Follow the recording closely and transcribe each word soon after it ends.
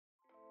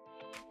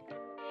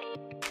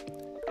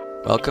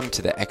Welcome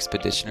to the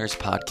Expeditioners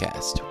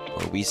Podcast,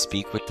 where we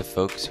speak with the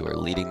folks who are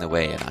leading the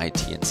way in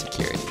IT and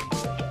security.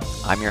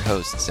 I'm your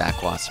host,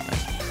 Zach Wasserman,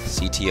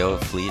 CTO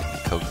of Fleet and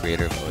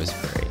co-creator of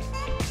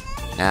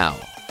Oisbury. Now,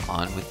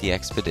 on with the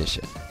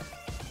expedition.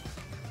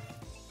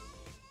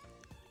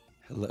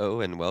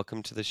 Hello and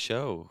welcome to the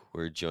show.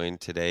 We're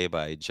joined today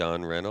by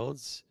John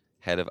Reynolds,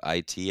 head of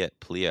IT at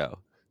Pleo.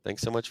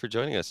 Thanks so much for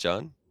joining us,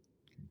 John.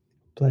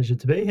 Pleasure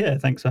to be here.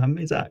 Thanks for having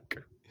me, Zach.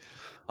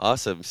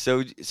 Awesome.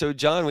 So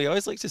John, we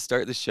always like to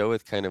start the show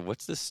with kind of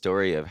what's the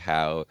story of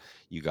how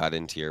you got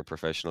into your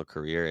professional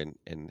career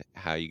and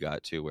how you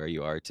got to where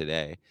you are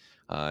today.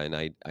 And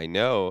I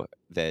know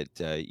that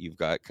you've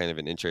got kind of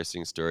an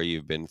interesting story.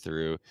 You've been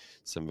through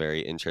some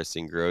very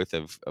interesting growth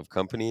of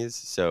companies.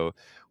 So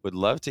would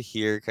love to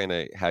hear kind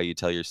of how you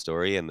tell your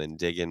story and then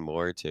dig in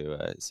more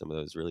to some of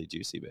those really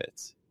juicy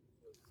bits.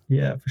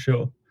 Yeah, for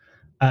sure.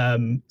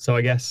 So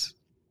I guess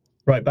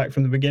right back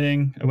from the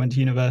beginning, I went to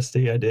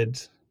university. I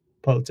did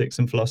politics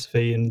and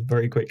philosophy and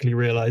very quickly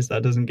realized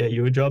that doesn't get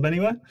you a job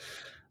anywhere.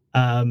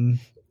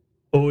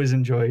 Always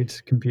enjoyed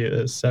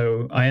computers.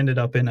 So I ended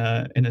up in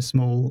a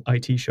small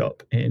IT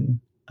shop in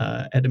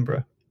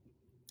Edinburgh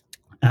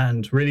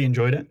and really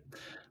enjoyed it.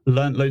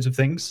 Learned loads of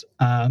things,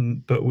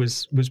 but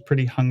was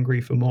pretty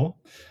hungry for more.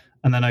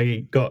 And then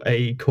I got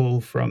a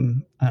call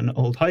from an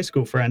old high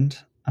school friend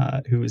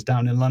who was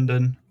down in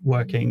London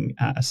working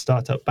at a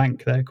startup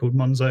bank there called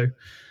Monzo,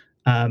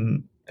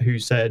 who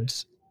said,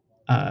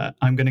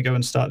 I'm going to go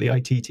and start the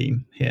IT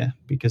team here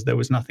because there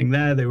was nothing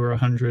there. There were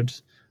 100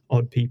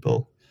 odd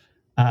people.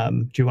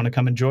 Do you want to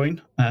come and join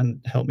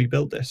and help me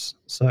build this?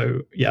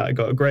 So yeah, I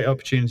got a great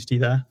opportunity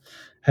there,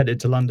 headed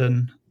to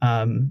London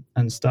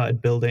and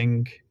started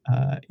building,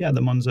 the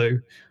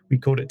Monzo, we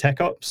called it Tech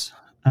Ops,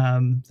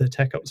 the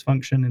Tech Ops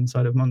function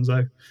inside of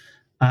Monzo.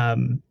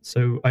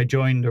 So I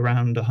joined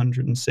around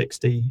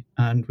 160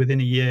 and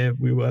within a year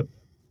we were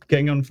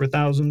getting on for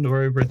 1,000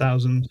 or over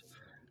 1,000.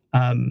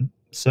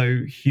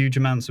 So huge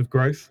amounts of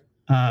growth.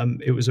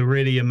 It was a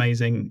really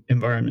amazing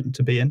environment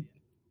to be in.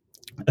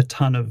 A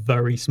ton of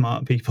very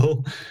smart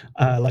people,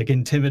 like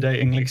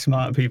intimidatingly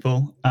smart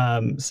people.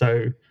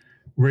 So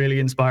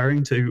really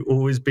inspiring to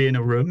always be in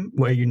a room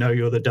where you know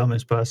you're the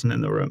dumbest person in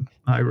the room.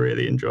 I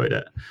really enjoyed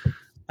it.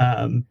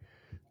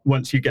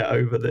 Once you get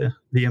over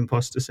the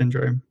imposter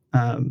syndrome.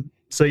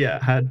 So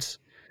yeah,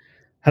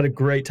 had a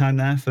great time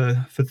there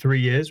for 3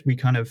 years. We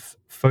kind of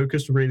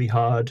focused really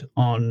hard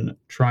on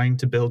trying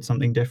to build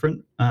something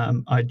different.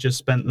 I just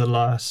spent the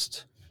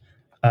last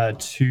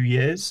 2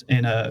 years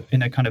in a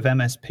kind of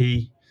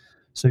MSP,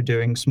 so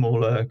doing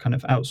smaller kind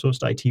of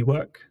outsourced IT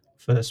work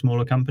for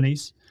smaller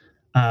companies.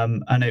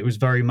 And it was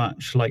very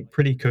much like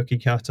pretty cookie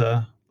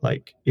cutter.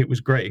 Like it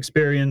was great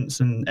experience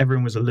and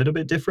everyone was a little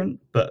bit different,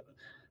 but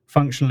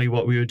functionally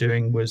what we were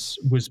doing was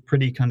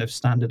pretty kind of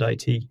standard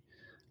IT.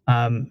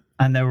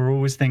 And there were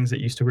always things that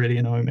used to really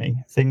annoy me.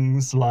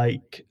 Things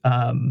like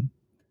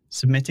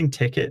submitting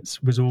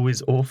tickets was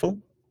always awful,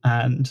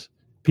 and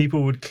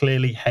people would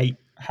clearly hate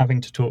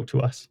having to talk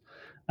to us.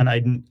 And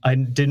I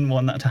didn't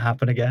want that to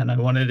happen again. I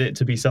wanted it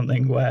to be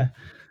something where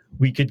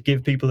we could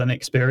give people an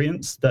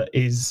experience that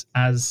is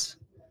as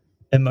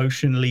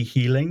emotionally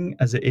healing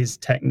as it is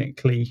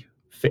technically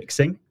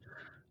fixing.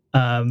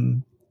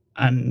 And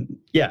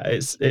yeah,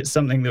 it's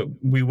something that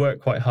we work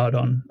quite hard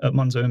on at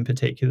Monzo in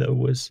particular,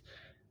 was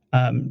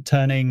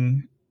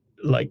turning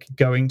like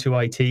going to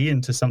IT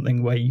into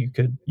something where you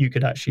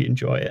could actually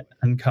enjoy it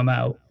and come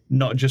out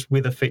not just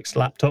with a fixed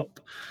laptop,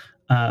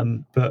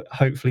 but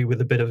hopefully with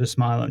a bit of a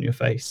smile on your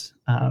face.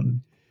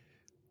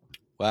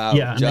 Wow,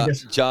 Yeah, and I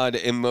guess John,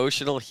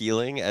 emotional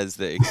healing as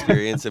the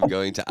experience of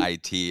going to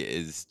IT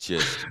is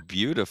just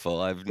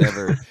beautiful.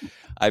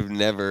 I've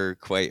never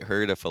quite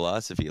heard a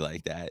philosophy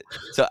like that.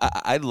 So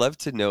I'd love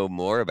to know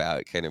more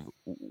about kind of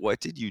what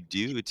did you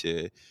do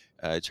to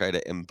try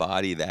to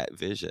embody that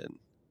vision?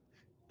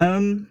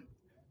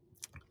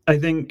 I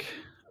think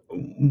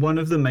one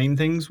of the main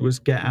things was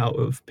get out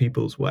of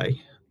people's way.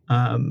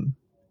 Um,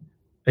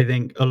 I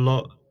think a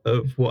lot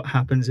of what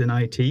happens in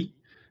IT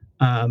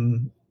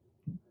um,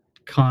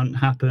 can't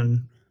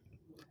happen.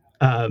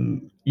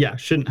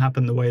 Shouldn't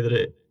happen the way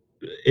that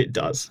it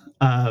does.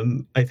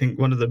 I think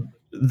one of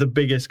the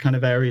biggest kind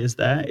of areas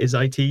there is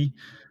IT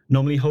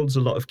normally holds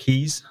a lot of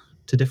keys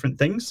to different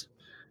things,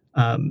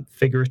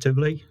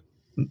 figuratively,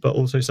 but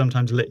also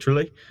sometimes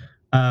literally,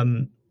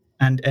 um,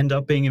 and end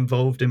up being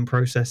involved in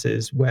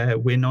processes where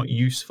we're not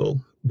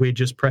useful. We're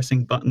just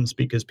pressing buttons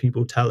because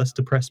people tell us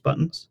to press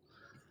buttons.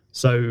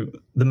 So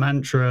the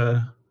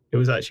mantra, it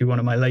was actually one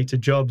of my later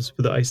jobs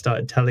that I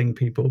started telling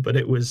people, but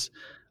it was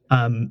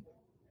um,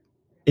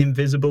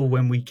 invisible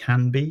when we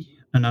can be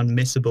and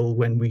unmissable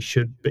when we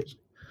should be.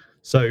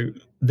 So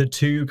the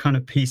two kind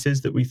of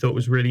pieces that we thought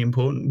was really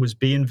important was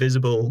be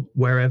invisible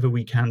wherever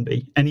we can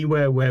be,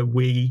 anywhere where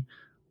we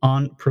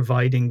aren't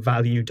providing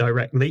value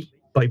directly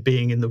by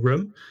being in the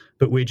room,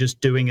 but we're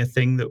just doing a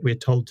thing that we're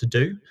told to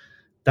do.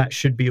 That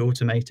should be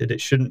automated. It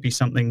shouldn't be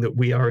something that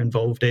we are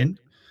involved in,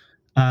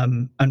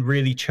 and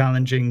really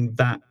challenging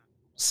that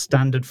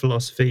standard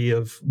philosophy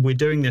of we're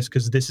doing this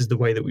because this is the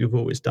way that we've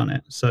always done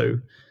it. So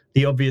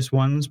the obvious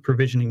ones: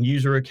 provisioning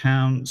user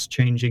accounts,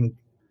 changing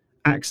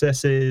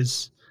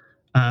accesses.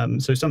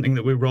 So something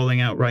that we're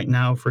rolling out right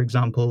now, for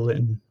example,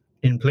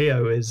 in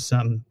Pleo,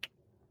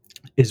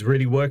 is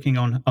really working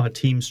on our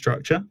team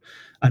structure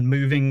and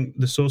moving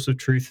the source of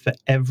truth for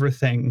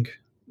everything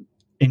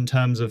in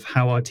terms of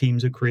how our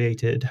teams are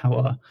created, how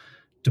our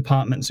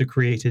departments are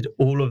created.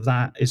 All of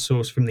that is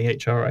sourced from the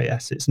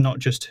HRIS. It's not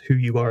just who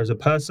you are as a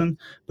person,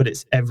 but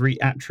it's every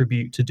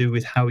attribute to do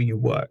with how you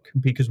work,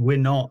 because we're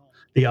not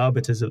the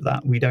arbiters of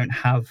that. We don't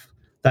have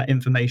that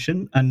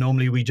information, and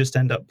normally we just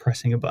end up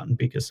pressing a button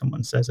because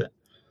someone says it.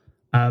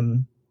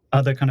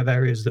 Other kind of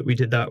areas that we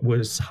did that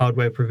was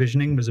hardware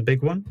provisioning was a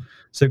big one.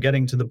 So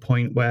getting to the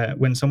point where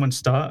when someone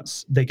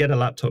starts, they get a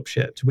laptop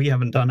shipped. We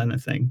haven't done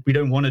anything. We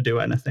don't want to do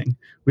anything.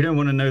 We don't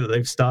want to know that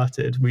they've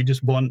started. We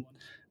just want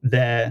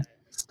their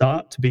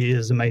start to be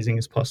as amazing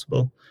as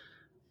possible.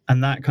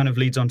 And that kind of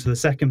leads on to the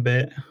second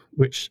bit,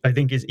 which I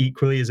think is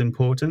equally as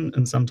important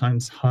and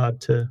sometimes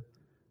hard to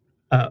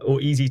or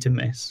easy to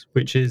miss,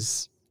 which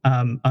is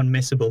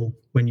unmissable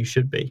when you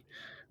should be,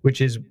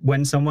 which is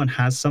when someone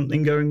has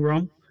something going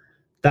wrong,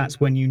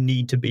 that's when you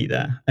need to be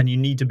there and you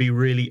need to be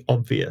really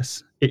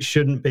obvious. It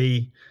shouldn't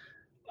be,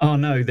 oh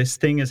no, this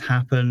thing has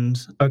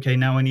happened. Okay,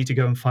 now I need to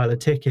go and file a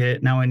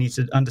ticket. Now I need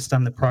to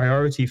understand the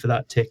priority for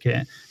that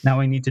ticket. Now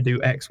I need to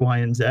do X, Y,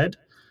 and Z.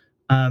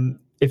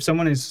 If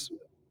someone is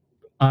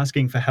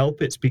asking for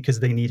help, it's because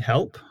they need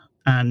help.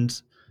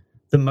 And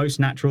the most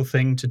natural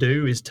thing to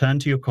do is turn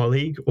to your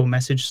colleague or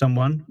message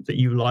someone that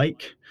you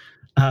like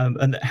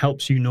and that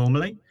helps you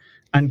normally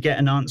and get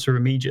an answer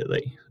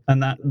immediately.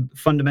 And that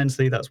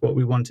fundamentally, that's what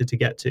we wanted to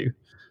get to.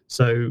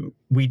 So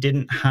we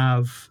didn't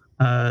have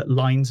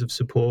lines of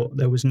support.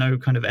 There was no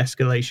kind of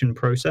escalation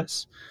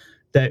process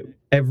that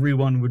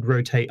everyone would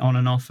rotate on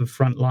and off of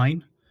front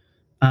line.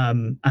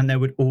 And there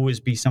would always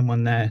be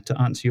someone there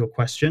to answer your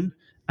question.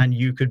 And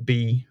you could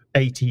be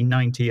 80,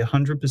 90,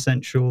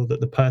 100% sure that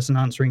the person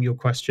answering your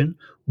question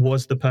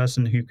was the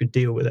person who could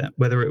deal with it,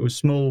 whether it was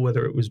small,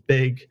 whether it was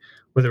big,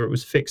 whether it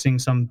was fixing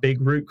some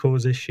big root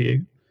cause issue.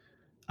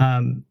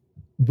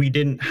 We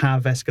didn't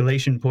have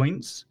escalation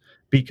points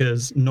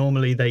because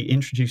normally they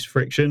introduce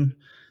friction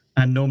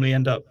and normally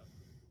end up,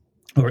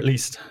 or at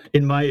least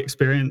in my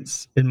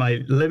experience, in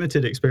my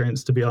limited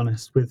experience, to be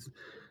honest, with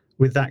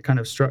that kind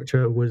of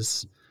structure,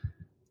 was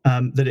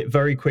that it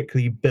very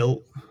quickly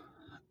built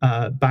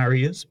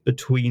barriers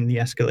between the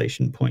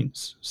escalation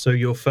points. So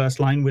your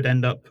first line would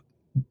end up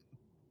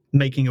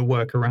making a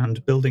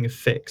workaround, building a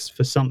fix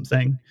for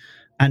something,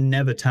 and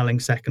never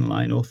telling second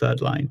line or third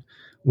line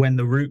when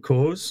the root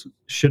cause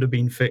should have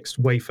been fixed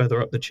way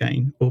further up the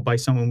chain or by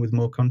someone with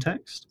more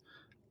context.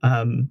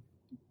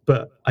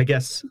 But I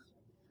guess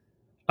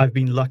I've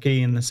been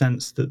lucky in the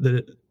sense that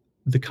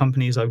the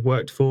companies I've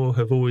worked for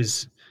have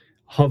always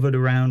hovered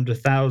around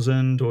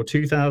 1,000 or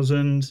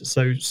 2,000,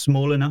 so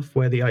small enough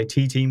where the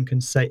IT team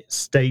can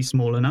stay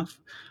small enough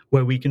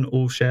where we can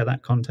all share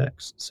that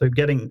context. So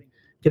getting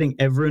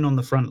everyone on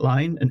the front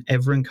line and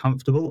everyone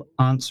comfortable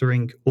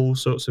answering all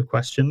sorts of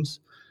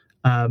questions,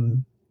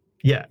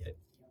 yeah,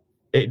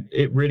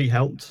 it really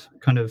helped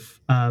kind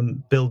of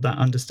build that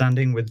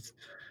understanding with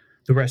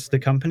the rest of the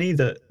company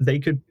that they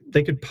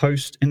could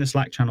post in a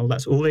Slack channel.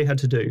 That's all they had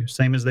to do,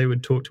 same as they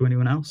would talk to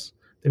anyone else.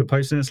 They would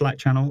post in a Slack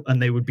channel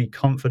and they would be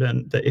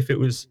confident that if it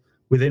was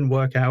within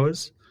work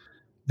hours,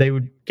 they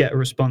would get a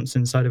response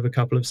inside of a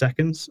couple of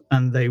seconds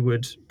and they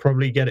would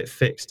probably get it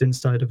fixed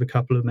inside of a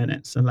couple of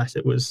minutes, unless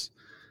it was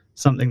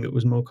something that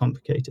was more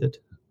complicated.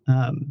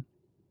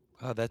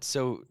 Wow, that's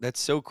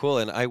so cool.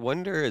 And I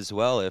wonder as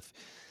well if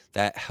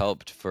that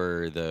helped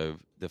for the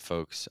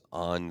folks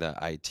on the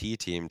IT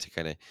team to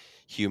kind of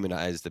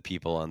humanize the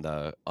people on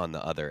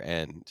the other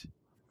end.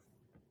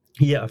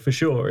 Yeah, for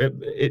sure.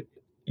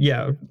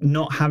 Yeah,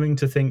 not having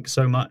to think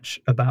so much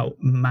about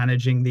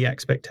managing the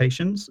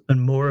expectations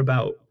and more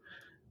about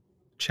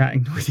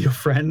chatting with your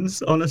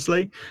friends,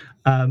 honestly,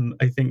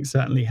 I think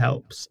certainly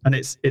helps. And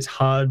it's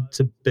hard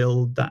to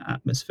build that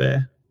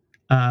atmosphere.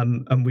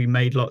 And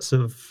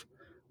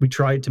we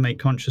tried to make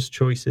conscious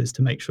choices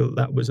to make sure that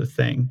that was a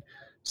thing.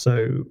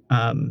 So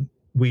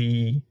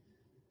we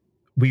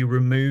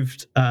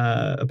removed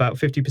about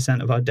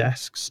 50% of our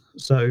desks.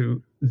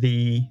 So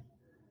the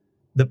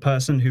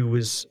person who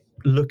was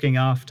looking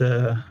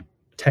after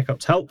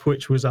TechOps Help,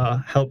 which was our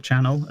help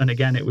channel, and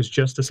again, it was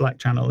just a Slack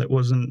channel. It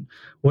wasn't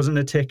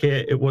a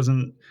ticket. It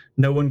wasn't.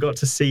 No one got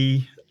to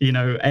see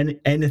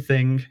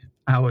anything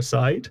our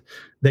side.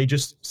 They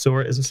just saw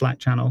it as a Slack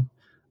channel.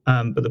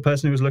 But the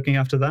person who was looking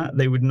after that,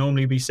 they would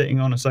normally be sitting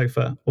on a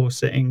sofa or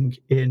sitting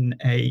in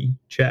a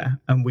chair,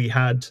 and we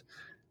had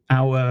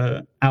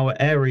our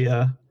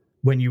area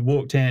when you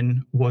walked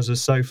in was a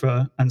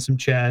sofa and some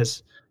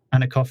chairs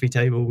and a coffee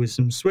table with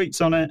some sweets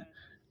on it,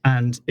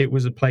 and it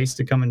was a place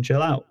to come and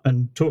chill out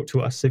and talk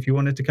to us. If you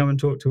wanted to come and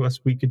talk to us,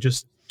 we could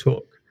just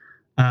talk.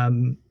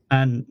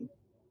 And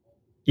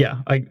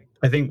yeah, I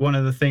think one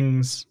of the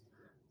things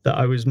that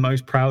I was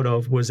most proud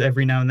of was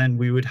every now and then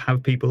we would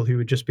have people who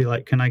would just be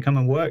like, "Can I come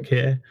and work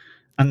here?"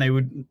 And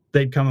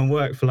they'd come and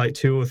work for like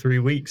 2 or 3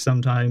 weeks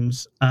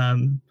sometimes,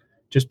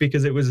 just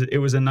because it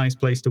was a nice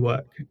place to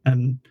work.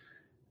 And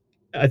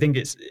I think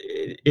it's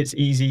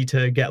easy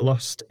to get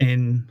lost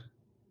in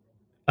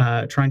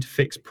trying to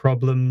fix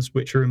problems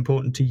which are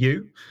important to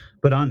you,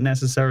 but aren't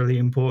necessarily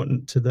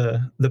important to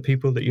the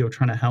people that you're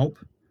trying to help.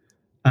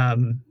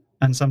 And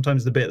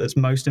sometimes the bit that's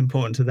most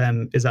important to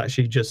them is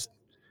actually just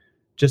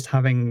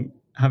having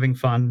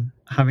fun,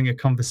 having a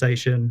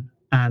conversation,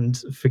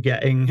 and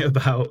forgetting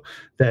about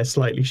their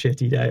slightly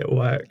shitty day at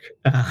work.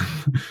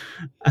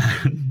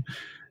 And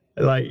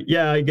like,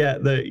 yeah, I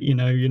get that,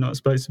 you're not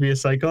supposed to be a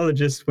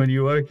psychologist when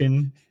you work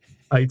in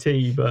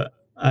IT, but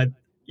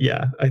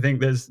yeah, I think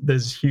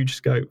there's huge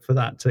scope for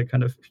that to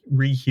kind of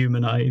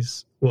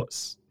rehumanize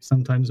what's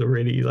sometimes a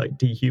really like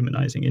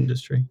dehumanizing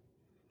industry.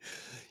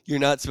 You're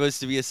not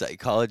supposed to be a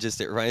psychologist.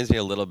 It reminds me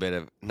a little bit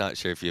of, not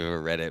sure if you've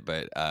ever read it,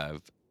 but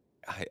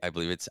I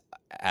believe it's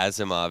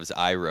Asimov's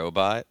I,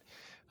 Robot,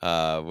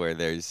 where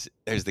there's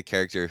the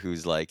character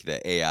who's like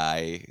the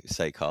AI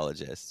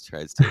psychologist,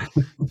 tries to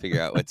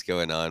figure out what's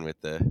going on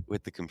with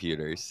the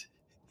computers.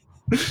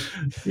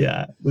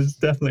 Yeah, there's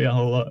definitely a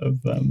whole lot of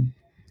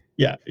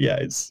yeah,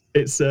 it's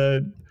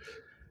a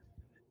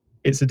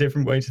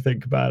different way to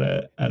think about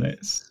it, and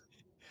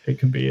it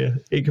can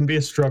be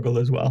a struggle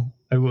as well.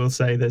 I will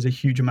say there's a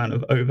huge amount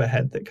of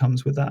overhead that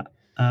comes with that.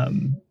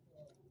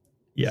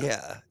 Yeah,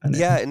 Yeah. and it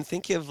Yeah, and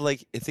think of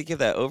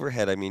that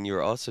overhead. I mean, you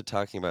were also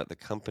talking about the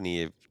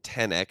company of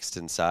 10x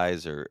in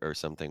size or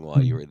something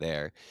while you mm. were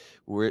there.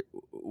 Were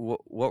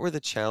what were the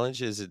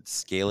challenges in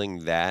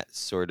scaling that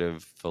sort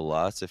of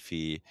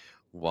philosophy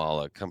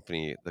while the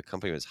company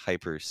was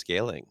hyper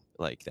scaling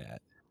like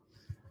that?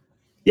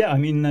 Yeah, I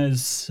mean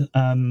there's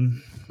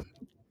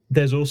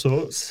all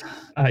sorts.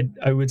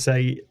 I would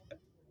say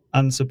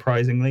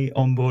unsurprisingly,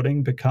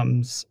 onboarding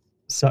becomes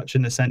such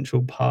an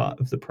essential part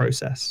of the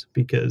process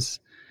because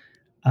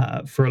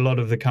for a lot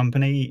of the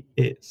company,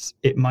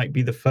 it might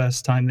be the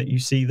first time that you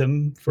see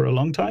them for a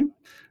long time,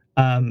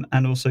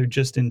 and also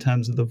just in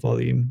terms of the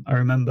volume. I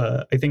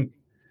remember, I think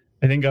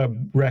our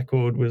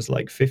record was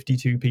like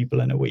 52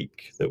 people in a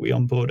week that we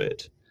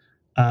onboarded.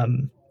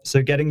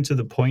 So getting to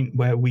the point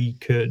where we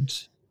could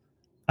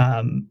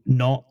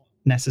not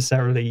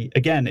necessarily,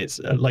 again, it's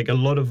like a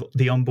lot of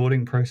the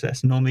onboarding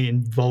process normally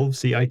involves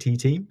the IT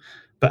team,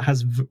 but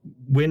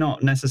we're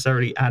not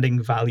necessarily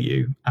adding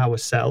value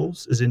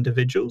ourselves as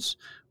individuals.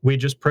 We're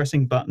just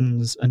pressing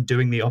buttons and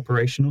doing the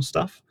operational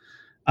stuff.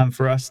 And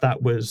for us,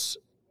 that was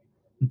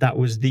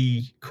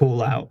the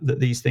call out that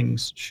these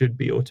things should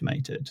be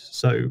automated.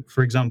 So,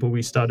 for example,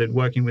 we started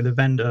working with a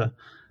vendor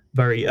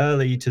very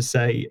early to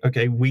say,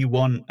 okay, we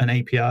want an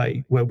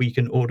API where we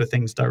can order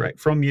things direct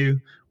from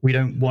you. We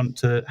don't want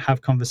to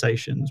have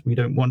conversations. We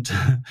don't want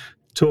to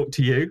talk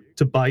to you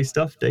to buy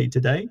stuff day to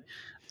day.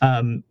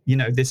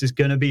 This is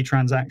going to be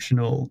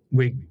transactional.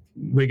 We're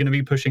going to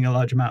be pushing a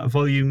large amount of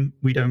volume.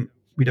 We don't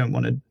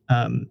want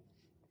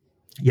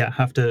to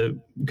have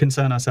to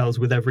concern ourselves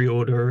with every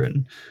order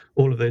and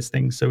all of those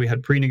things. So we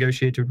had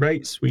pre-negotiated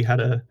rates. We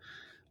had a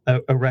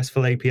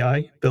RESTful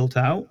API built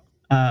out,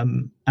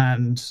 and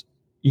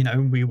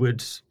we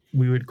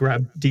would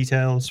grab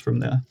details from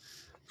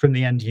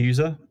the end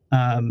user.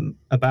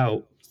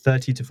 About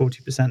 30 to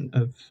 40%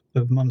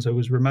 of Monzo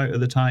was remote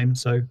at the time,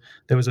 so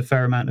there was a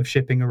fair amount of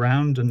shipping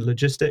around and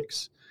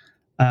logistics.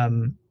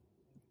 Um,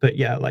 but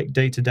yeah, like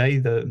day to day,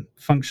 the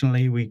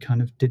functionally we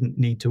kind of didn't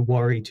need to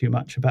worry too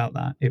much about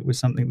that. It was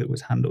something that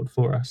was handled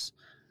for us.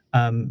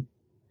 Um,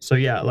 so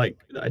yeah, like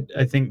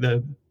I think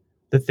the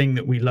thing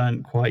that we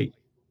learned quite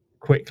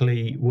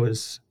quickly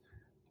was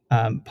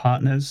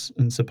partners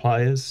and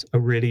suppliers are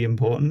really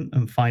important,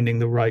 and finding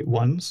the right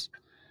ones,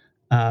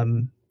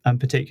 and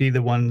particularly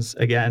the ones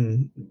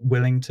again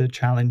willing to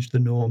challenge the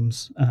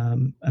norms,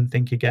 and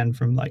think again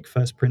from like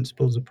first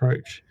principles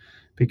approach.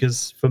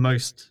 Because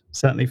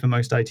certainly for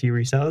most IT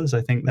resellers,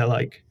 I think they're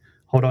like,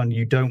 hold on,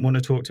 you don't want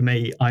to talk to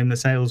me. I'm the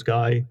sales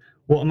guy.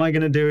 What am I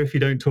going to do if you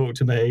don't talk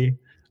to me?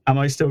 Am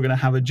I still going to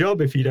have a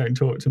job if you don't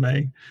talk to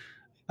me?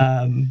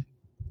 Um,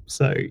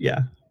 so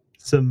yeah,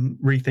 some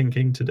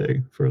rethinking to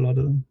do for a lot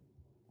of them.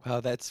 Wow,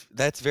 that's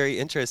very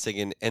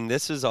interesting, and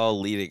this is all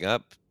leading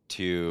up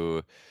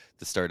to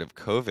the start of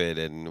COVID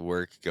and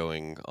work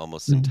going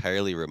almost Mm.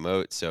 entirely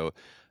remote. So,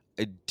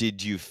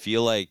 did you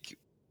feel like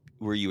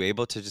were you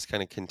able to just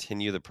kind of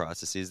continue the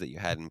processes that you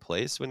had in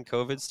place when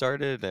COVID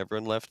started and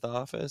everyone left the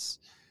office?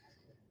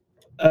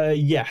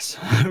 Yes,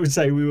 I would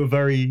say we were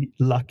very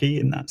lucky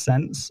in that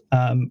sense.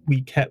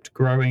 We kept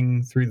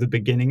growing through the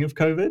beginning of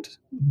COVID,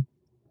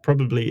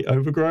 probably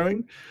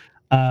overgrowing.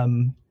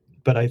 Um,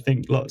 but I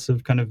think lots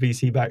of kind of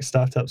VC-backed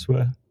startups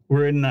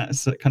were in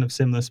that kind of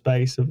similar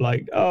space of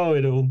like, oh,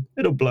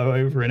 it'll blow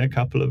over in a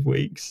couple of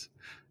weeks,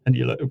 and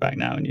you look back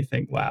now and you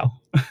think, wow,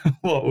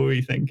 what were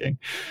we thinking?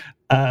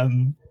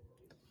 Um,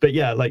 but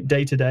yeah, like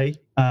day to day,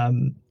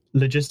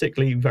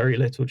 logistically, very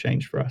little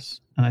changed for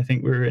us, and I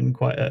think we were in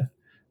quite a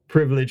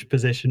privileged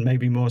position,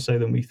 maybe more so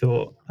than we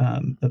thought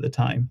at the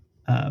time.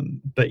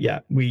 But yeah,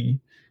 we,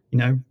 you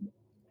know,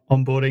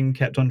 onboarding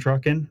kept on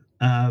trucking.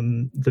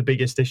 The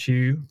biggest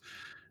issue,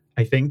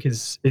 I think,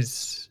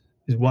 is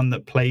one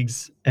that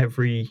plagues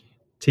every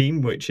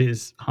team, which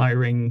is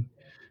hiring.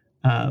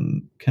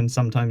 Can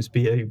sometimes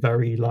be a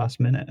very last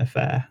minute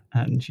affair,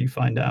 and you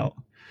find out,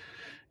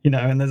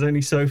 and there's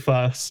only so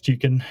fast you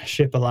can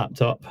ship a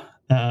laptop.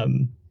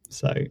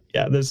 So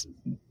yeah,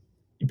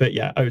 but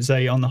yeah, I would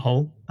say on the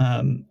whole,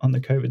 on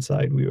the COVID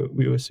side,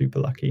 we were super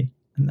lucky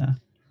in there.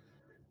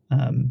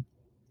 Um,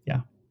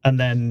 yeah, and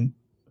then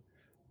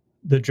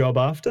the job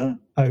after,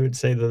 I would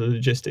say the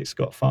logistics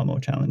got far more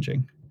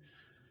challenging.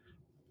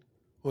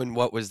 When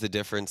what was the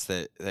difference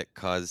that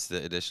caused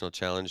the additional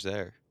challenge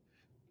there?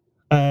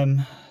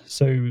 Um,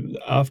 so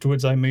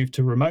afterwards, I moved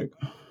to remote,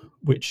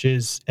 which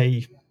is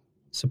a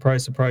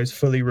surprise, surprise,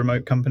 fully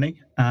remote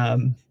company,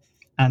 and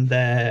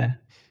their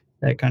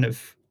kind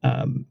of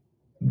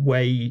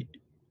way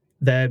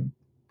their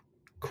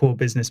core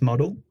business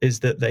model is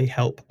that they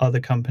help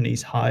other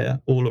companies hire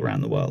all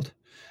around the world.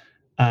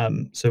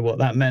 So what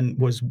that meant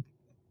was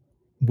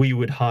we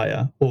would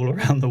hire all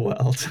around the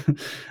world.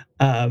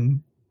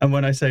 And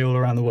when I say all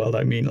around the world,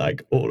 I mean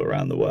like all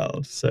around the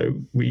world. So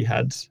we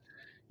had,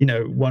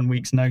 1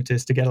 week's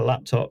notice to get a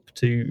laptop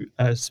to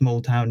a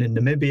small town in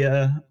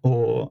Namibia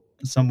or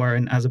somewhere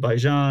in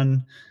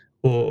Azerbaijan,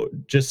 or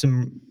just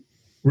some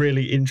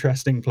really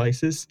interesting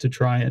places to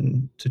try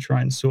and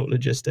sort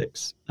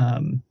logistics.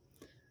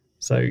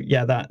 So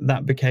yeah,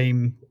 that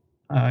became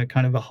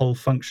kind of a whole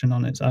function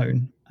on its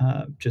own,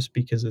 just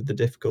because of the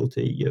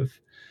difficulty of,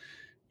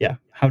 yeah,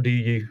 how do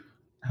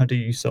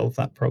you solve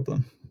that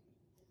problem?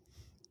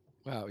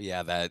 Wow,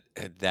 yeah,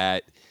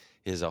 that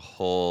is a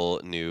whole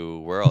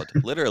new world,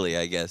 literally,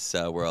 I guess,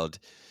 world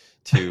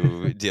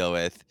to deal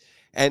with.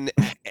 And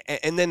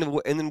and then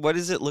what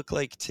does it look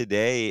like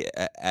today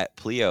at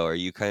Pleo? Are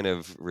you kind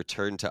of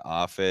returned to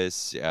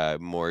office,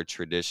 more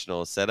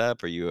traditional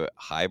setup? Are you a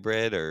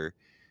hybrid, or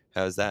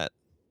how's that?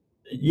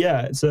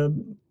 Yeah, it's a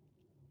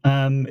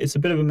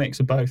bit of a mix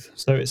of both.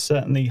 So it's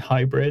certainly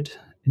hybrid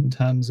in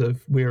terms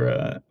of we're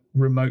a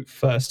remote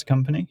first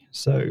company.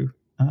 So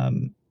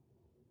um,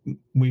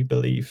 we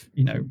believe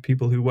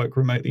people who work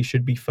remotely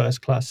should be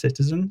first class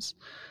citizens,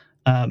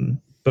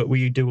 but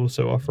we do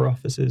also offer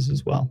offices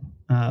as well.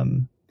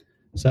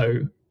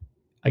 So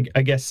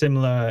I guess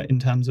similar in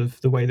terms of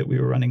the way that we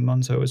were running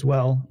Monzo as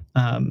well.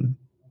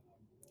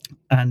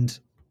 And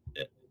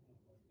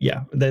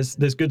yeah, there's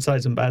good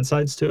sides and bad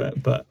sides to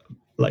it, but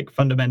like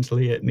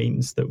fundamentally, it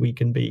means that we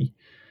can be.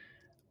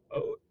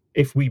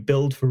 If we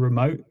build for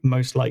remote,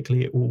 most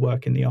likely it will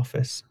work in the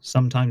office.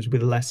 Sometimes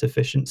with less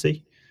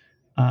efficiency,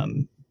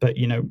 but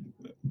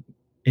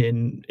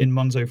in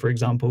Monzo, for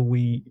example,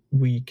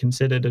 we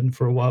considered, and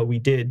for a while we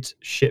did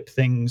ship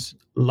things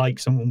like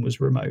someone was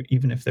remote,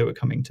 even if they were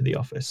coming to the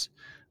office.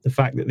 The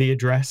fact that the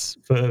address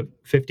for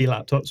 50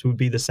 laptops would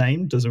be the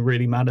same doesn't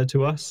really matter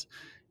to us.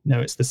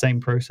 It's the same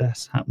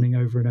process happening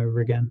over and over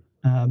again.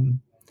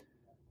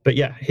 But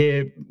yeah,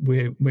 here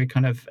we're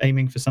kind of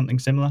aiming for something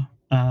similar.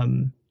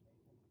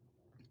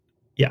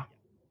 Yeah,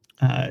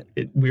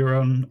 we were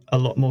on a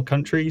lot more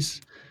countries.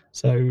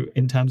 So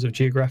in terms of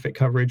geographic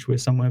coverage, we're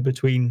somewhere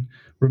between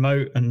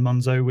remote and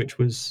Monzo, which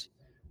was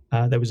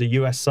there was a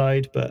US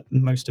side, but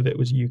most of it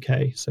was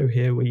UK. So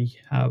here we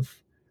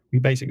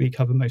basically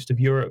cover most of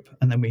Europe,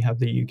 and then we have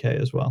the UK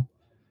as well.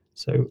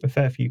 So a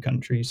fair few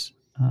countries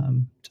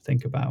to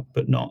think about,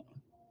 but not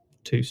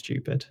too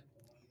stupid.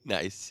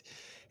 Nice.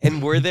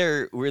 And were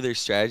there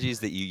strategies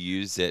that you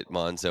use at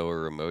Monzo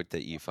or Remote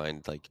that you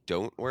find like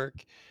don't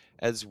work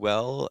as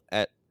well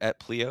at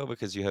Pleo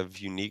because you have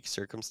unique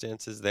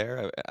circumstances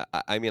there?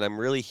 I mean, I'm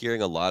really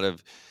hearing a lot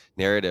of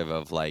narrative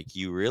of like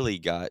you really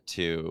got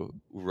to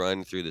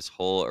run through this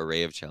whole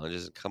array of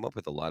challenges and come up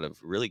with a lot of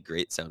really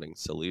great sounding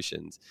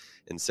solutions.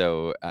 And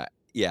so,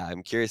 yeah,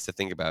 I'm curious to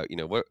think about,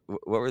 what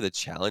were the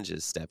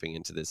challenges stepping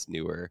into this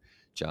newer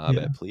job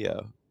Yeah, at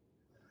Pleo?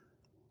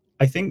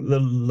 I think the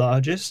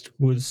largest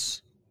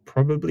was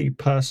probably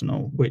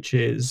personal, which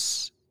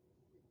is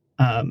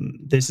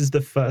this is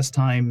the first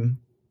time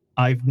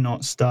I've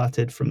not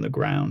started from the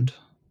ground.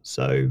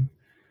 So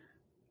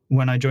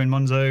when I joined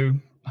Monzo,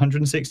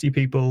 160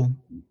 people,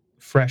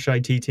 fresh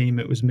IT team,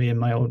 it was me and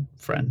my old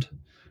friend.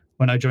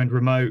 When I joined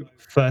Remote,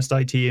 first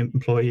IT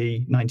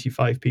employee,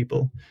 95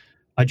 people.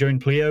 I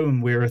joined Pleo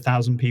and we're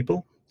 1,000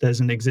 people. There's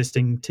an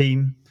existing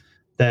team,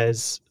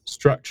 there's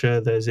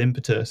structure, there's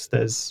impetus,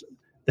 there's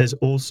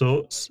all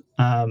sorts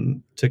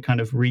to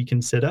kind of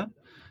reconsider,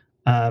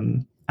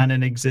 and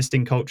an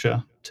existing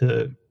culture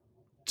to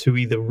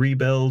either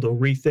rebuild or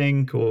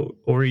rethink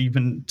or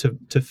even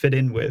to fit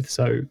in with.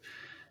 So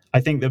I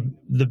think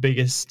the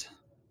biggest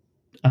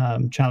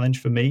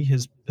challenge for me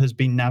has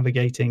been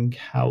navigating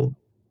how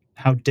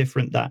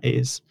different that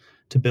is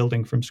to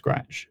building from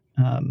scratch,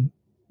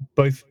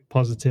 both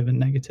positive and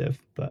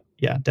negative. But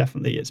yeah,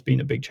 definitely it's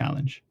been a big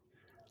challenge.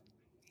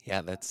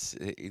 Yeah,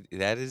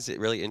 that is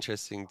really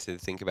interesting to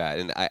think about,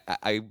 and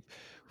I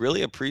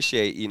really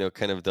appreciate,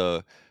 kind of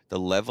the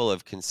level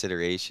of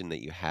consideration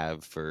that you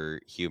have for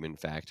human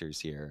factors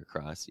here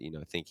across,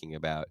 thinking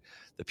about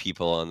the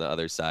people on the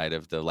other side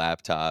of the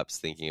laptops,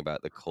 thinking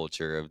about the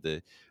culture of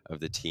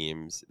the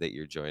teams that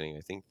you're joining.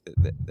 I think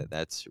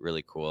that's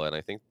really cool, and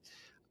I think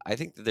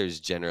that there's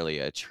generally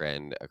a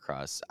trend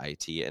across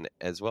IT and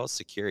as well as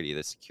security.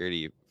 The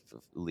security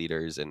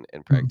leaders and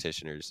Mm,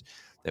 practitioners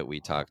that we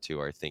talk to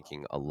are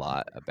thinking a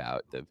lot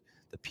about the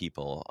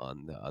people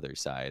on the other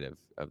side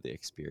of the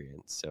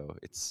experience. So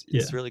it's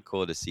yeah. really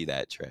cool to see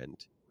that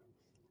trend.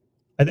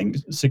 I think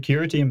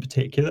security in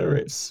particular,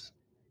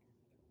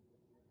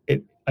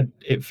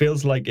 it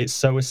feels like it's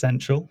so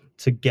essential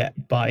to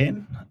get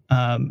buy-in.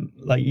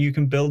 Like you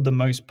can build the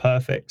most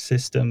perfect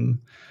system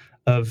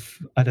of,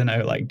 I don't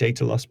know, like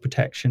data loss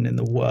protection in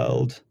the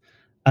world,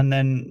 and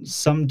then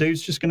some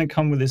dude's just going to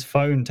come with his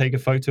phone, take a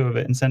photo of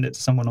it, and send it to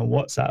someone on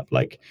WhatsApp.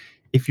 Like,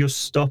 if you're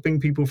stopping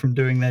people from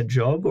doing their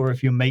job, or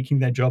if you're making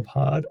their job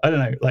hard, I don't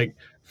know. Like,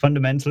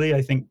 fundamentally,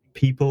 I think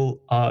people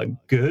are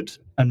good,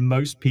 and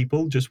most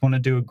people just want to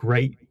do a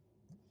great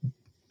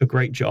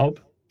job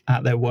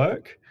at their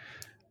work.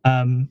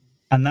 Um,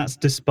 and that's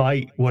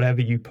despite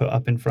whatever you put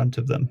up in front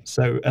of them.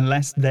 So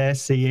unless they're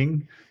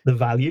seeing the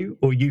value,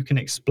 or you can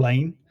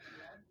explain,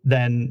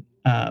 then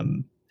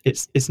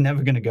it's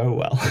never going to go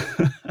well.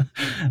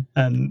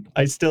 And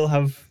I still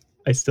have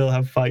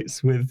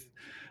fights with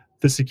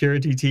the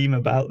security team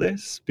about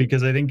this,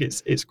 because I think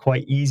it's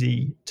quite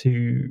easy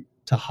to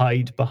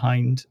hide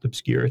behind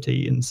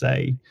obscurity and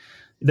say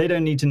they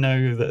don't need to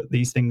know that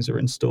these things are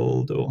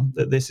installed, or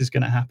that this is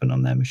going to happen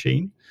on their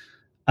machine.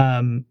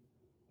 Um,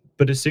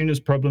 but as soon as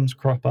problems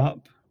crop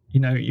up,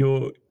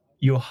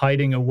 you're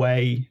hiding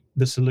away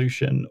the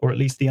solution, or at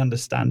least the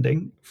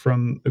understanding,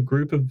 from a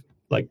group of,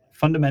 like,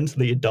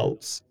 fundamentally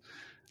adults.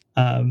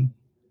 um,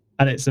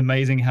 and it's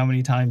amazing how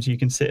many times you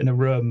can sit in a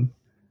room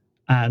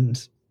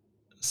and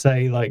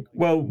say, like,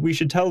 well, we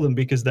should tell them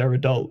because they're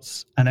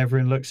adults, and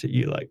everyone looks at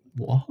you like,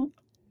 what?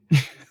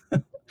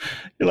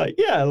 You're like,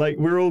 yeah, like,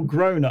 we're all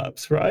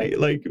grown-ups, right?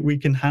 Like, we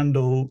can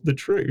handle the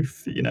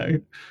truth.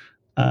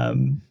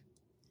 um,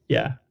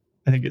 yeah,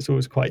 I think it's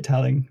always quite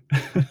telling.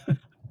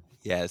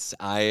 Yes,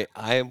 I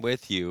am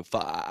with you.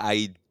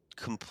 I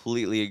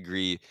completely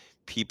agree.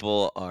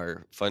 People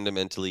are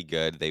fundamentally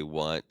good. They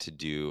want to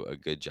do a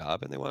good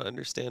job and they want to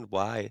understand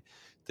why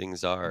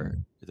things are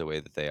the way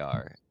that they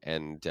are.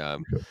 And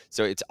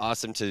so it's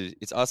awesome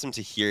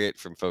to hear it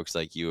from folks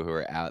like you who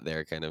are out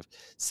there kind of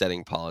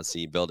setting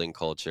policy, building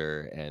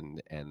culture,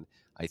 and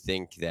I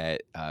think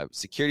that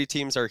security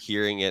teams are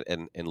hearing it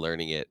and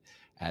learning it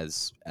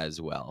as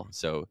well.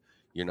 So For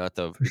you're not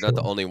the sure.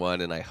 only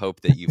one, and I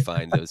hope that you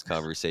find those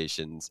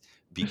conversations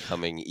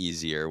becoming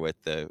easier with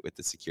the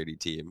security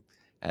team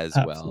as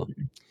well.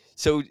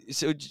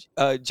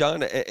 Absolutely.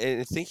 John,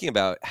 and thinking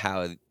about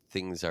how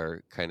things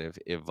are kind of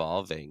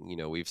evolving,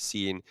 we've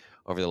seen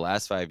over the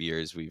last 5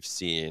 years, we've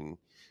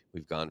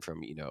gone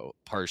from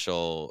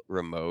partial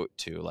remote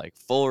to like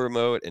full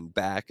remote and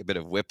back, a bit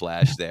of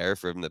whiplash there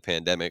from the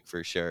pandemic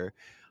for sure.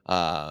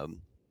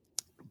 Um,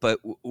 but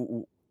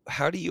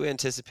how do you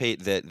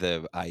anticipate that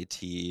the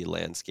IT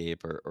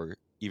landscape or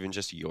even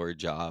just your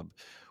job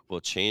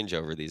will change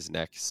over these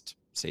next,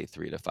 say,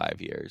 3 to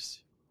 5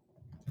 years?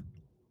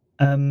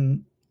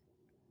 um,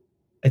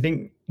 I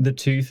think the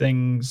two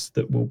things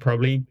that will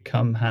probably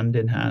come hand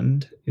in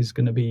hand is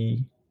going to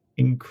be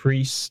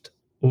increased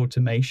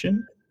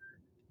automation,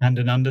 and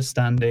an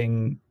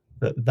understanding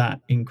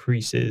that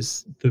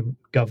increases the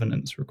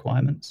governance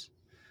requirements.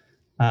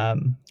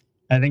 Um,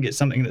 I think it's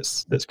something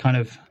that's kind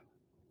of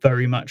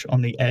very much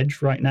on the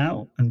edge right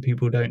now, and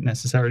people don't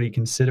necessarily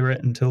consider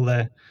it until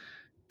they're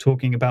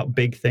talking about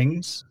big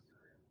things.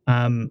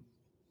 Um,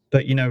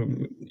 but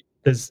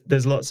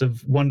there's lots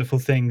of wonderful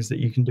things that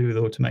you can do with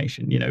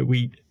automation.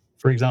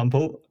 For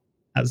example,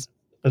 as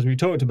as we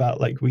talked about,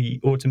 like, we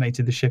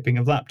automated the shipping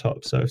of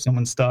laptops. So if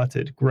someone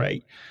started,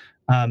 great,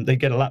 they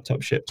get a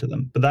laptop shipped to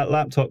them, but that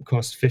laptop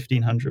costs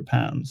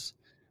 £1,500.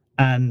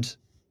 And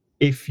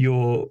if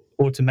your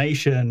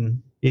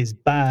automation is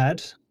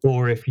bad,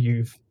 or if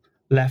you've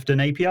left an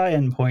API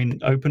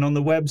endpoint open on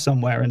the web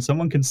somewhere and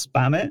someone can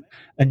spam it,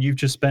 and you've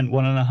just spent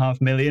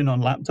 1.5 million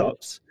on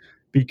laptops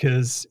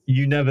because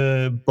you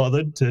never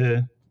bothered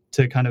to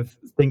kind of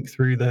think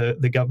through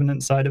the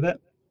governance side of it,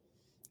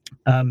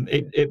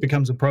 it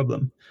becomes a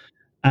problem.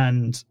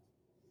 And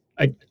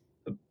I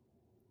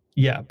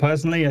yeah,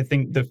 personally, I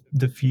think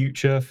the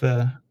future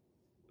for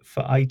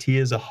IT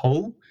as a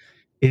whole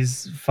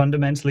is,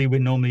 fundamentally, we're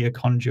normally a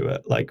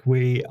conduit. Like,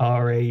 we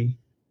are a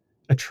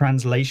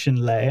translation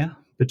layer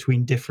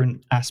between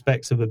different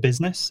aspects of a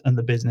business and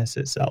the business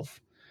itself.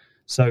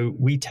 So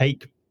we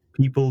take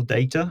people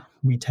data,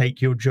 we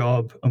take your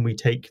job, and we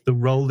take the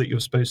role that you're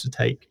supposed to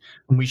take,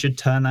 and we should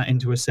turn that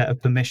into a set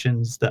of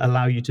permissions that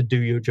allow you to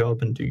do your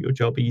job and do your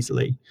job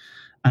easily,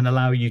 and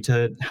allow you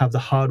to have the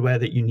hardware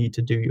that you need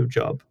to do your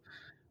job.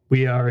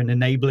 We are an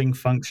enabling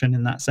function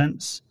in that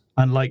sense.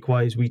 And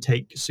likewise, we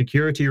take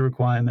security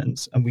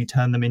requirements and we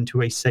turn them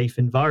into a safe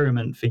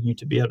environment for you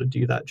to be able to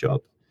do that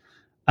job.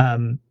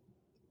 Um,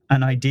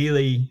 And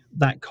ideally,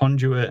 that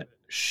conduit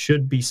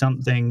should be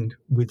something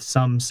with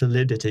some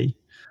solidity.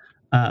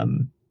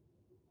 Um,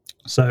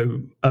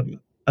 so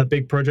a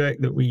big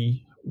project that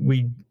we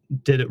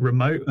did at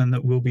Remote and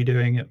that we'll be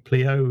doing at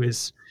Pleo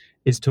is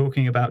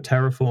talking about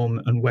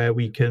Terraform and where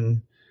we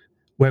can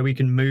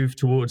move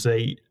towards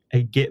a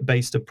Git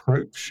based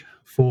approach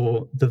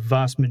for the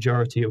vast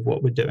majority of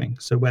what we're doing.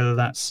 So whether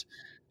that's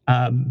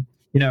and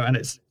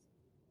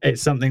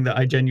it's something that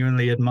I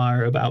genuinely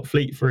admire about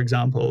Fleet, for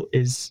example,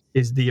 is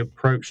the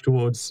approach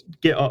towards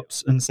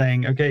GitOps and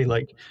saying, okay,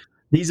 like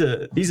these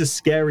are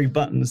scary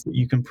buttons that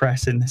you can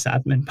press in this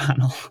admin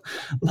panel.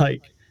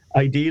 Like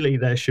ideally,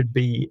 there should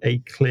be a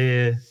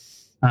clear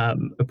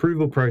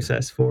approval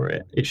process for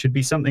it. It should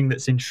be something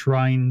that's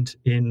enshrined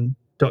in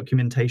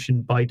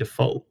documentation by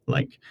default.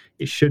 Like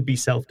it should be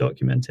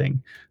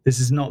self-documenting. This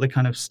is not the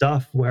kind of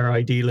stuff where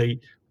ideally,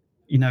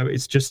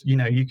 it's just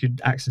you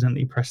could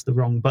accidentally press the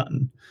wrong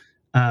button.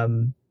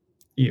 um,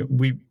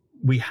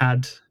 we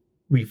had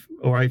we've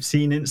or I've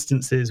seen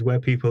instances where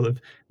people have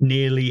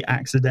nearly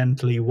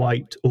accidentally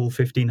wiped all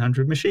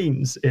 1,500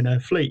 machines in a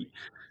fleet,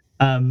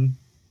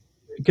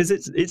 because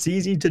it's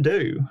easy to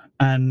do.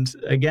 And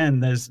again,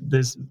 there's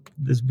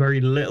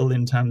very little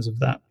in terms of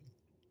that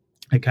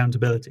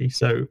accountability.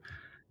 So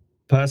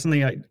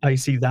personally, I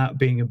see that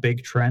being a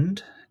big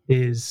trend.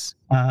 Is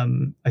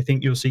I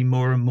think you'll see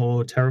more and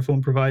more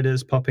Terraform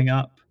providers popping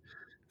up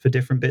for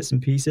different bits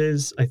and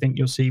pieces. I think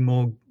you'll see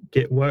more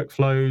Git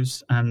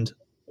workflows and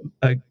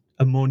a,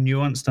 a more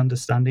nuanced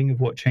understanding of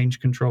what change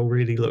control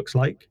really looks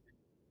like.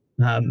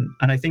 And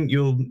I think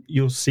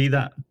you'll see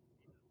that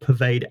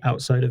pervade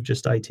outside of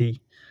just IT.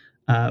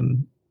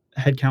 Um,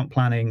 Headcount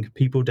planning,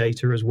 people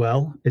data as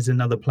well is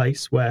another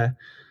place where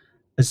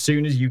as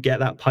soon as you get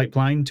that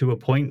pipeline to a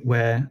point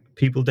where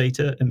people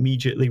data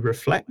immediately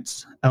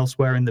reflects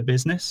elsewhere in the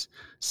business,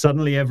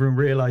 suddenly everyone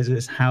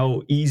realizes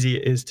how easy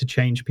it is to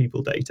change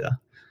people data.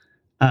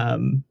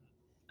 Um,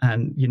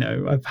 and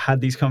I've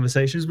had these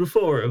conversations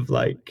before of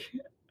like,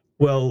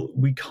 well,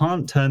 we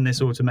can't turn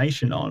this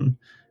automation on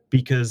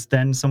because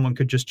then someone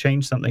could just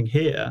change something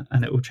here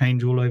and it will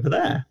change all over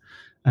there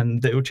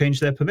and it will change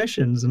their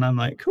permissions. And I'm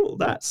like, cool,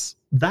 that's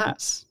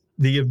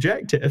the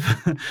objective.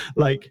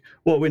 Like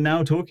what we're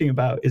now talking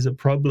about is a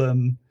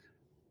problem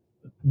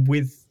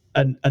with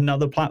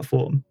another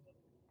platform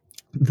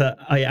that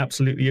I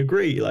absolutely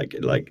agree. Like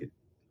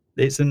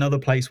it's another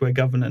place where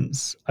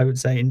governance, I would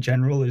say in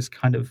general, is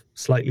kind of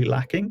slightly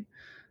lacking.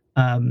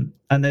 And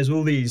there's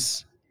all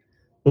these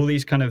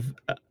kind of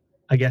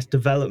I guess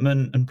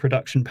development and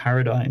production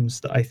paradigms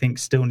that I think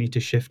still need to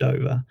shift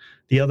over.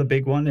 The other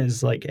big one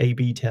is like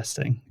A/B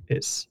testing.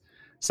 It's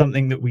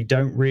something that we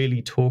don't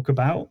really talk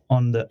about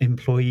on the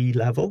employee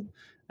level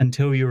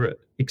until you're at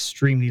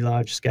extremely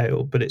large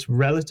scale, but it's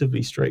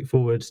relatively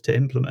straightforward to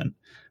implement.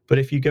 But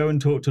if you go and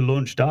talk to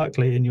Launch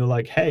Darkly and you're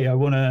like, hey, I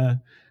want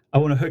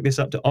to hook this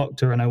up to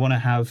Okta and I want to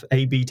have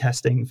A/B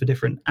testing for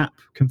different app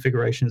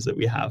configurations that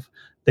we have,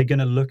 they're going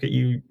to look at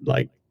you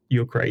like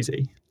you're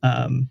crazy.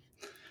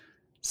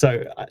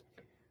 So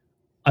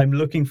I'm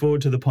looking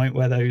forward to the point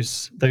where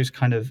those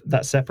kind of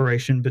that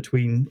separation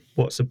between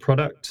what's a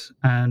product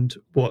and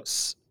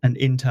what's an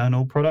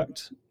internal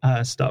product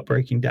start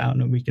breaking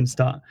down, and we can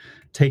start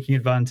taking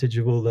advantage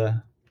of all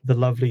the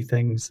lovely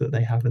things that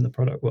they have in the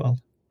product world.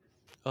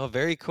 Oh,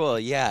 very cool.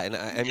 Yeah, and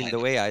I mean the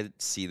way I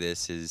see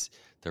this is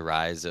the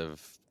rise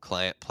of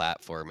client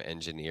platform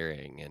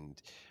engineering,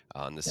 and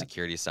on the Yeah,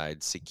 security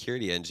side,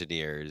 security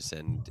engineers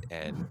and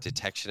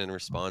detection and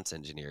response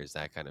engineers,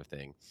 that kind of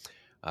thing.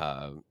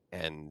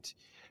 And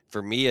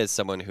for me, as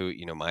someone who,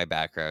 my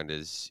background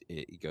is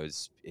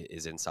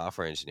in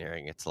software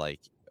engineering, it's like,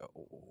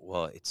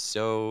 well, it's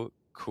so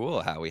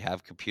cool how we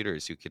have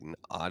computers who can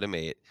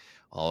automate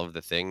all of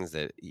the things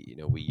that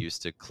we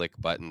used to click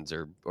buttons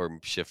or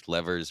shift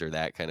levers or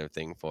that kind of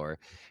thing for.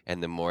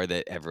 And the more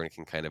that everyone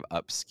can kind of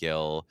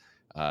upskill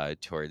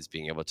towards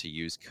being able to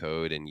use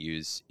code and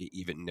use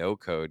even no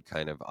code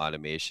kind of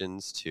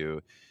automations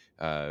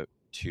uh,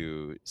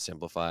 to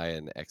simplify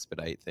and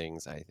expedite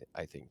things,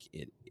 I think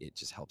it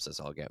just helps us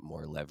all get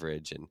more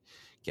leverage and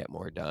get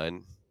more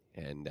done,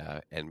 and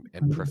 100%,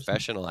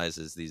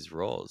 professionalizes these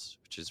roles,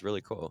 which is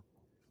really cool.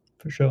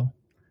 for sure.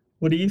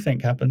 What do you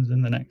think happens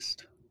in the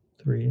next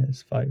 3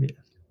 years, 5 years?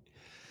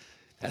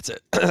 That's a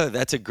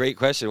that's a great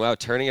question. Wow,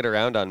 turning it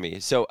around on me.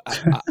 So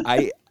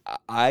I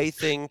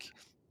think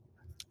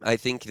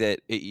that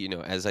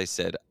as I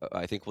said,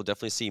 I think we'll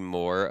definitely see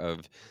more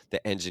of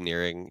the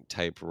engineering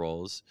type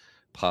roles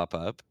pop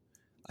up.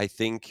 I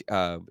think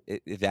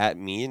that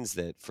means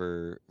that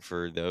for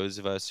those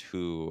of us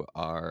who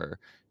are,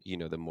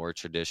 the more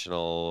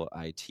traditional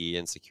IT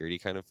and security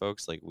kind of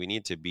folks, like we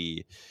need to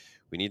be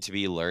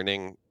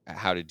learning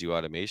how to do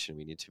automation.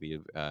 We need to be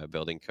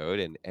building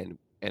code,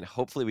 and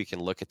hopefully we can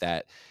look at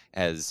that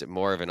as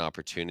more of an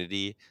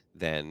opportunity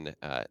than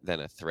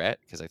a threat,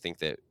 because I think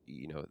that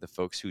the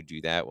folks who do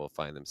that will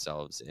find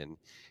themselves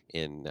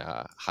in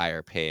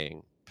higher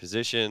paying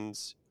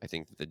positions. I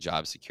think that the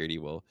job security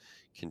will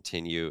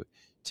continue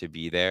to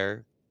be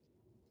there.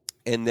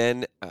 and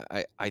then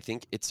I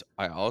think it's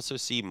I also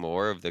see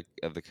more of the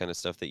kind of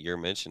stuff that you're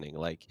mentioning,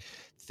 like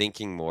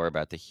thinking more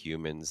about the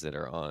humans that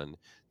are on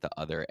the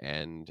other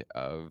end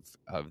of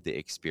the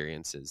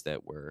experiences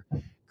that we're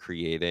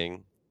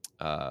creating,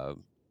 uh,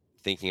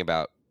 thinking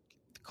about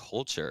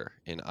culture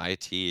in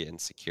IT and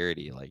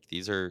security. Like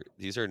these are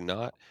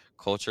not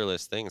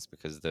cultureless things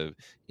because the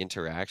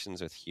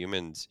interactions with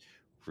humans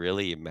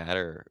really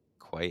matter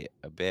quite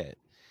a bit.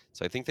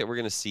 So I think that we're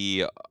going to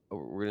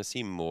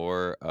see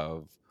more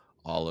of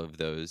all of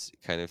those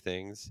kind of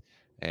things.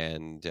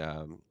 And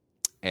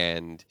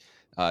and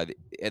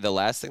the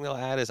last thing they'll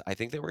add is I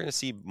think that we're going to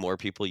see more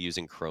people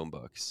using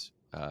Chromebooks.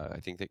 I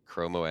think that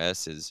Chrome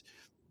OS is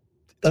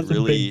it's That's a big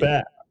really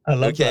bet. I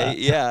love okay, that.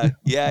 yeah,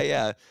 yeah,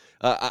 yeah.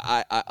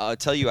 I'll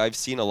tell you, I've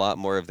seen a lot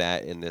more of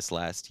that in this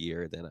last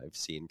year than I've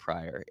seen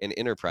prior in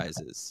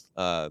enterprises.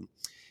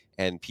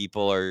 And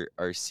people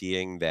are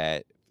seeing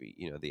that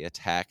the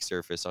attack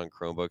surface on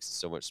Chromebooks is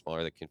so much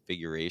smaller. The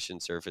configuration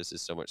surface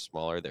is so much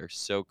smaller. They're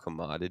so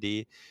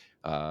commodity.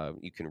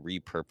 You can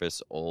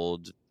repurpose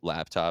old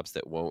laptops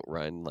that won't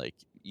run like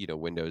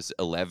Windows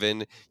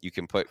 11. You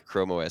can put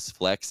Chrome OS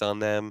Flex on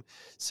them.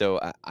 So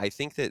I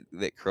think that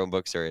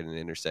Chromebooks are at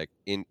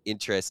an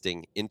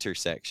interesting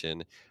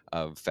intersection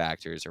of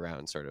factors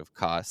around sort of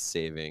cost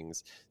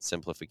savings,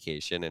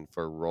 simplification, and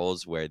for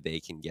roles where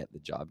they can get the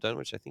job done,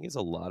 which I think is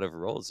a lot of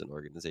roles in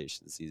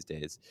organizations these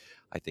days.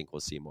 I think we'll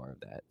see more of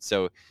that.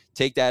 So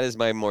take that as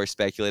my more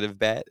speculative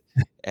bet,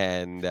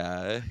 and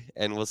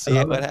we'll I see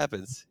love what it.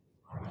 happens.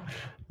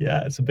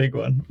 Yeah, it's a big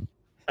one.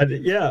 And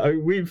yeah,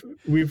 we've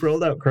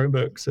rolled out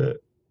Chromebooks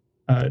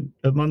at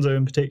Monzo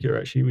in particular.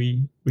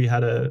 Actually, we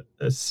had a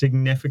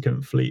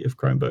significant fleet of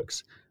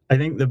Chromebooks. I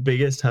think the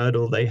biggest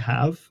hurdle they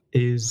have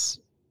is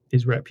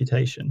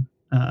reputation.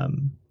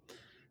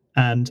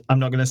 And I'm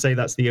not going to say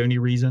that's the only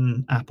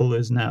reason Apple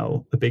is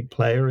now a big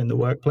player in the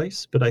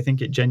workplace, but I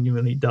think it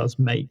genuinely does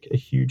make a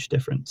huge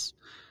difference.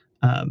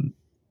 Um,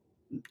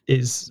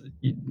 is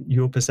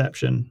your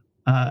perception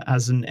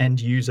as an end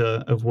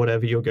user of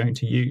whatever you're going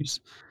to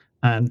use.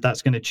 And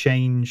that's going to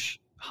change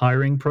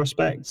hiring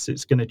prospects,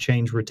 it's going to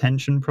change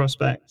retention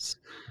prospects.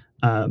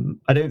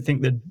 I don't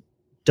think the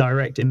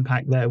direct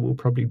impact there will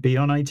probably be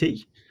on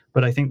IT,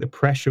 but I think the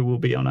pressure will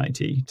be on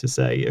IT to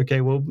say,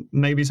 okay, well,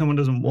 maybe someone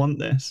doesn't want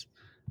this.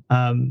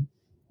 Um,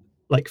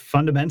 like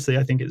fundamentally,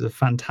 I think it's a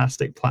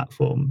fantastic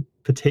platform,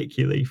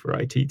 particularly for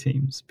IT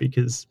teams,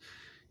 because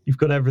you've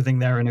got everything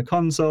there in a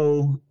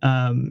console.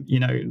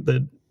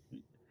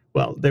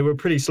 They were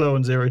pretty slow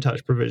on zero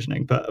touch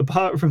provisioning, but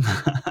apart from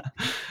that,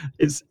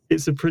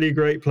 it's a pretty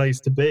great place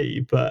to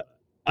be. But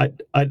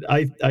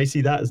I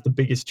see that as the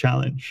biggest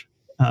challenge.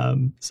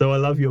 So I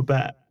love your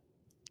bet.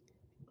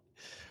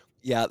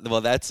 Yeah, well,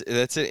 that's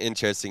an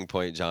interesting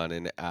point, John,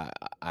 and I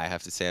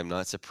have to say I'm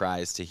not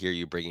surprised to hear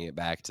you bringing it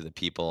back to the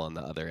people on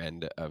the other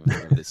end of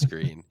the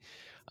screen.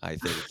 I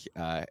think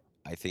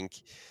I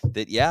think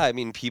that yeah, I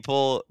mean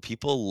people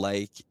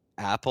like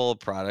Apple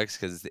products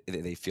because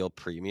they feel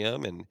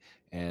premium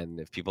and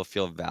if people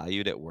feel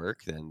valued at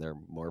work, then they're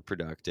more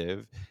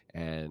productive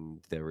and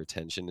their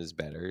retention is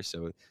better.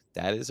 So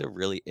that is a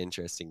really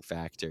interesting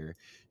factor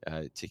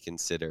to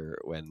consider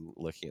when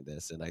looking at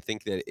this. And I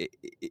think that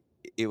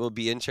it will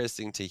be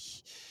interesting to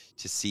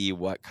see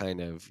what kind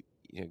of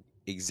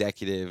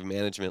executive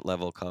management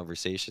level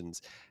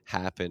conversations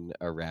happen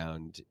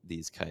around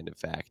these kind of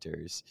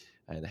factors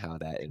and how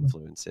that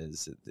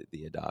influences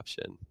the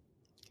adoption.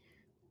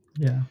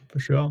 Yeah, for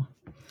sure.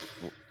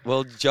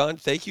 Well, John,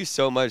 thank you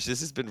so much. This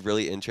has been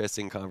really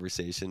interesting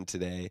conversation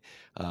today.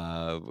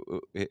 A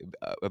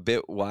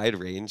bit wide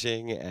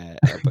ranging,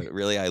 but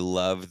really, I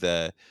love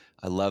the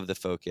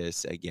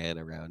focus again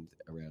around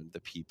the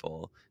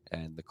people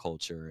and the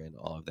culture and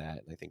all of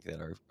that. And I think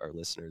that our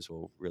listeners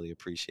will really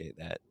appreciate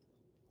that.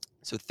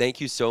 So thank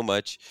you so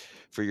much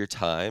for your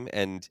time.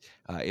 And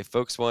if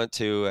folks want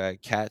to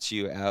catch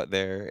you out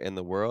there in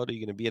the world, are you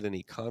going to be at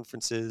any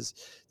conferences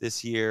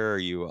this year? Are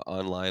you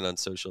online on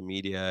social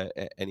media,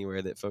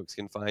 anywhere that folks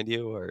can find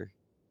you? Or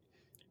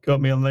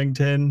Got me on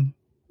LinkedIn.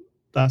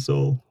 That's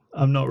all.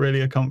 I'm not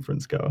really a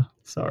conference goer.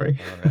 Sorry.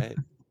 all right,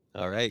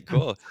 all right,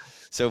 cool.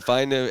 So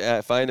find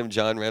him,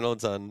 John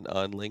Reynolds on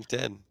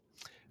LinkedIn.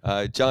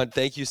 John,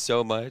 thank you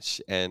so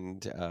much,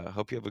 and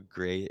hope you have a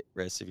great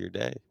rest of your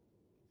day.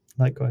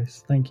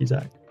 Likewise. Thank you,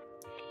 Zach.